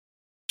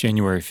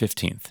January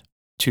 15th,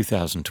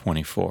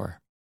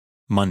 2024,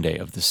 Monday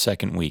of the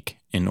second week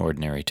in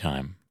Ordinary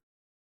Time.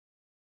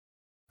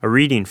 A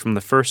reading from the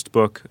first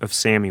book of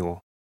Samuel.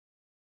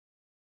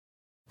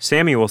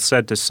 Samuel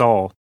said to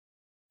Saul,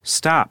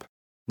 "Stop,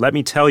 let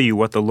me tell you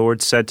what the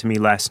Lord said to me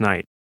last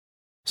night."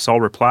 Saul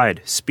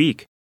replied,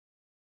 "Speak."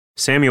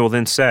 Samuel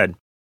then said,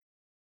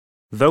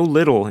 "Though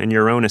little in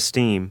your own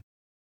esteem,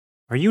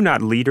 are you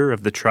not leader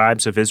of the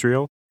tribes of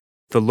Israel?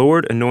 The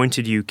Lord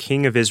anointed you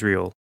king of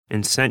Israel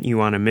and sent you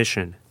on a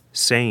mission,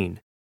 saying,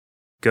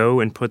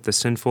 'Go and put the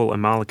sinful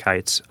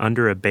Amalekites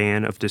under a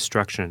ban of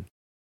destruction.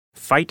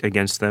 Fight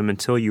against them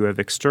until you have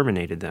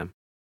exterminated them.'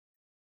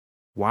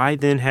 Why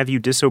then have you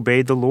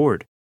disobeyed the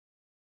Lord?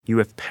 You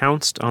have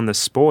pounced on the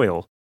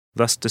spoil,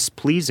 thus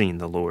displeasing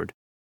the Lord."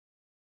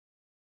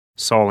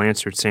 Saul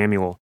answered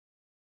Samuel,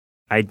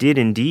 "I did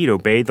indeed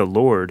obey the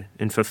Lord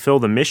and fulfill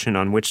the mission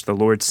on which the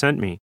Lord sent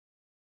me.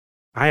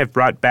 I have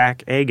brought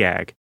back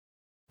Agag,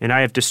 and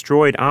I have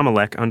destroyed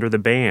Amalek under the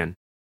ban.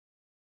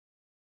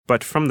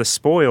 But from the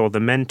spoil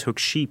the men took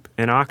sheep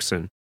and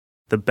oxen,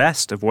 the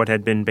best of what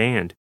had been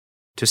banned,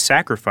 to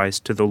sacrifice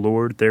to the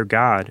Lord their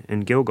God in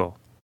Gilgal."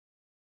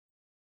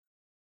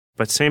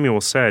 But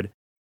Samuel said,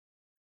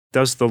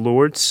 "Does the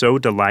Lord so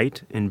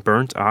delight in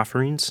burnt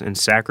offerings and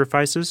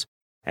sacrifices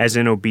as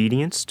in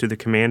obedience to the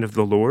command of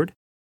the Lord?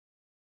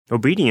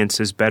 Obedience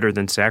is better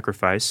than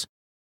sacrifice,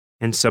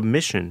 and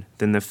submission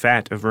than the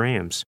fat of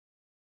rams.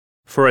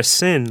 For a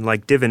sin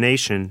like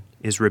divination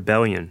is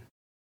rebellion,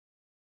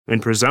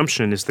 and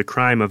presumption is the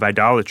crime of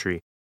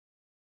idolatry.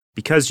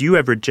 Because you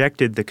have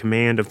rejected the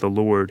command of the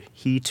Lord,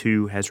 he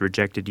too has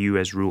rejected you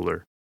as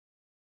ruler."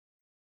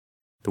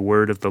 The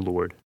word of the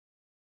Lord.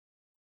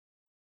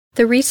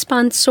 The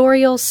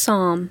responsorial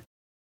psalm.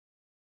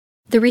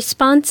 The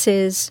response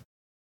is,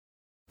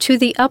 "To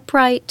the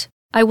upright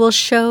I will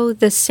show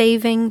the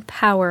saving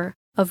power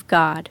of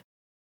God."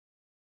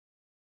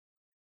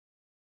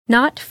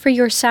 Not for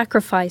your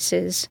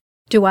sacrifices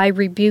do I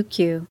rebuke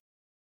you,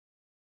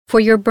 for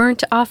your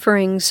burnt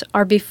offerings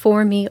are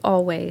before me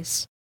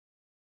always.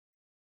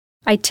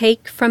 I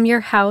take from your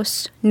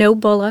house no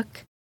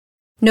bullock,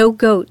 no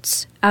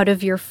goats out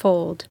of your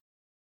fold.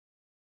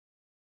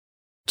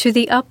 To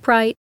the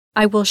upright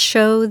I will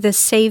show the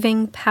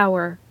saving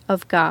power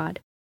of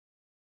God.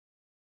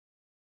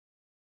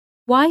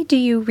 Why do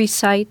you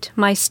recite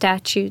my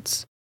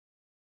statutes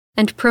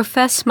and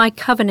profess my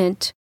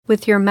covenant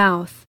with your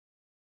mouth,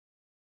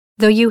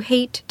 though you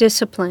hate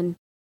discipline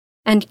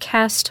and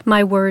cast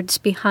my words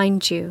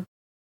behind you?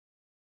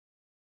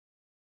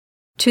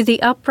 To the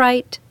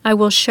upright I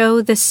will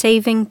show the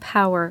saving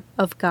power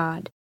of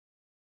God.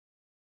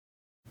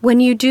 When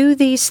you do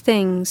these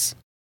things,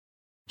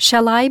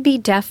 shall I be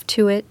deaf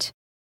to it?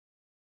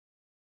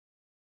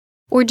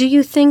 Or do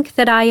you think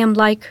that I am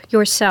like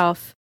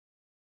yourself?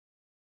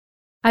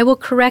 I will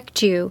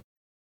correct you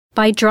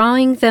by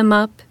drawing them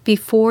up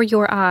before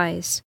your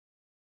eyes.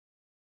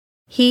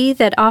 He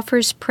that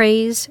offers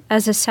praise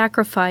as a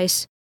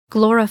sacrifice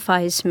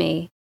glorifies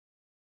me.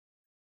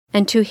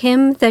 And to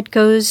him that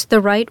goes the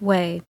right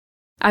way,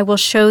 I will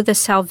show the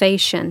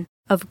salvation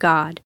of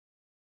God.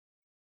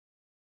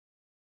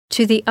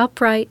 To the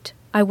upright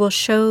I will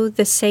show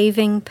the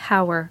saving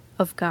power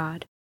of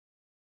God.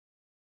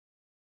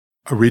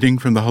 A reading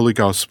from the Holy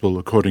Gospel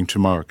according to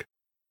Mark.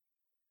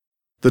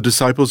 The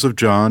disciples of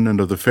John and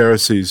of the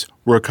Pharisees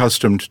were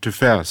accustomed to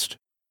fast.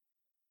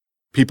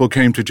 People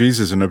came to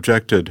Jesus and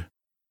objected,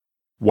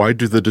 "Why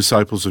do the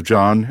disciples of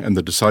John and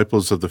the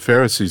disciples of the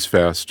Pharisees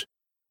fast,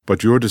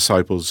 but your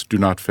disciples do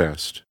not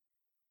fast?"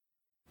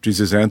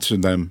 Jesus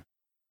answered them,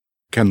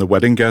 "Can the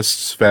wedding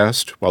guests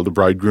fast while the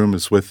bridegroom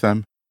is with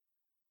them?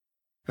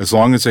 As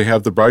long as they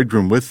have the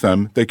bridegroom with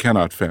them, they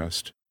cannot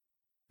fast.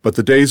 But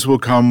the days will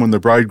come when the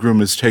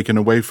bridegroom is taken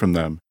away from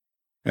them,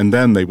 and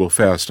then they will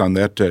fast on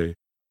that day.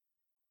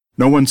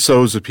 No one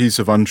sews a piece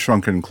of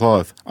unshrunken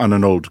cloth on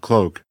an old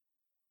cloak.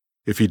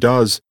 If he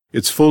does,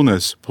 its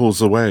fullness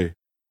pulls away,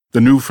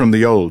 the new from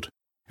the old,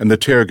 and the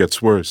tear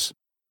gets worse.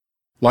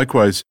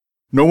 Likewise,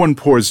 no one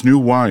pours new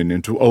wine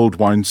into old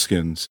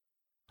wineskins.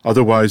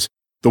 Otherwise,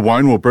 the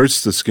wine will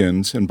burst the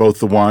skins, and both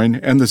the wine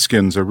and the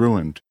skins are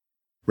ruined.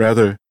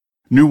 Rather,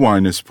 new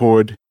wine is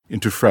poured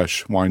into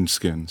fresh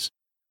wineskins."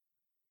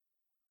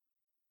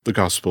 The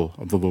Gospel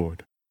of the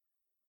Lord.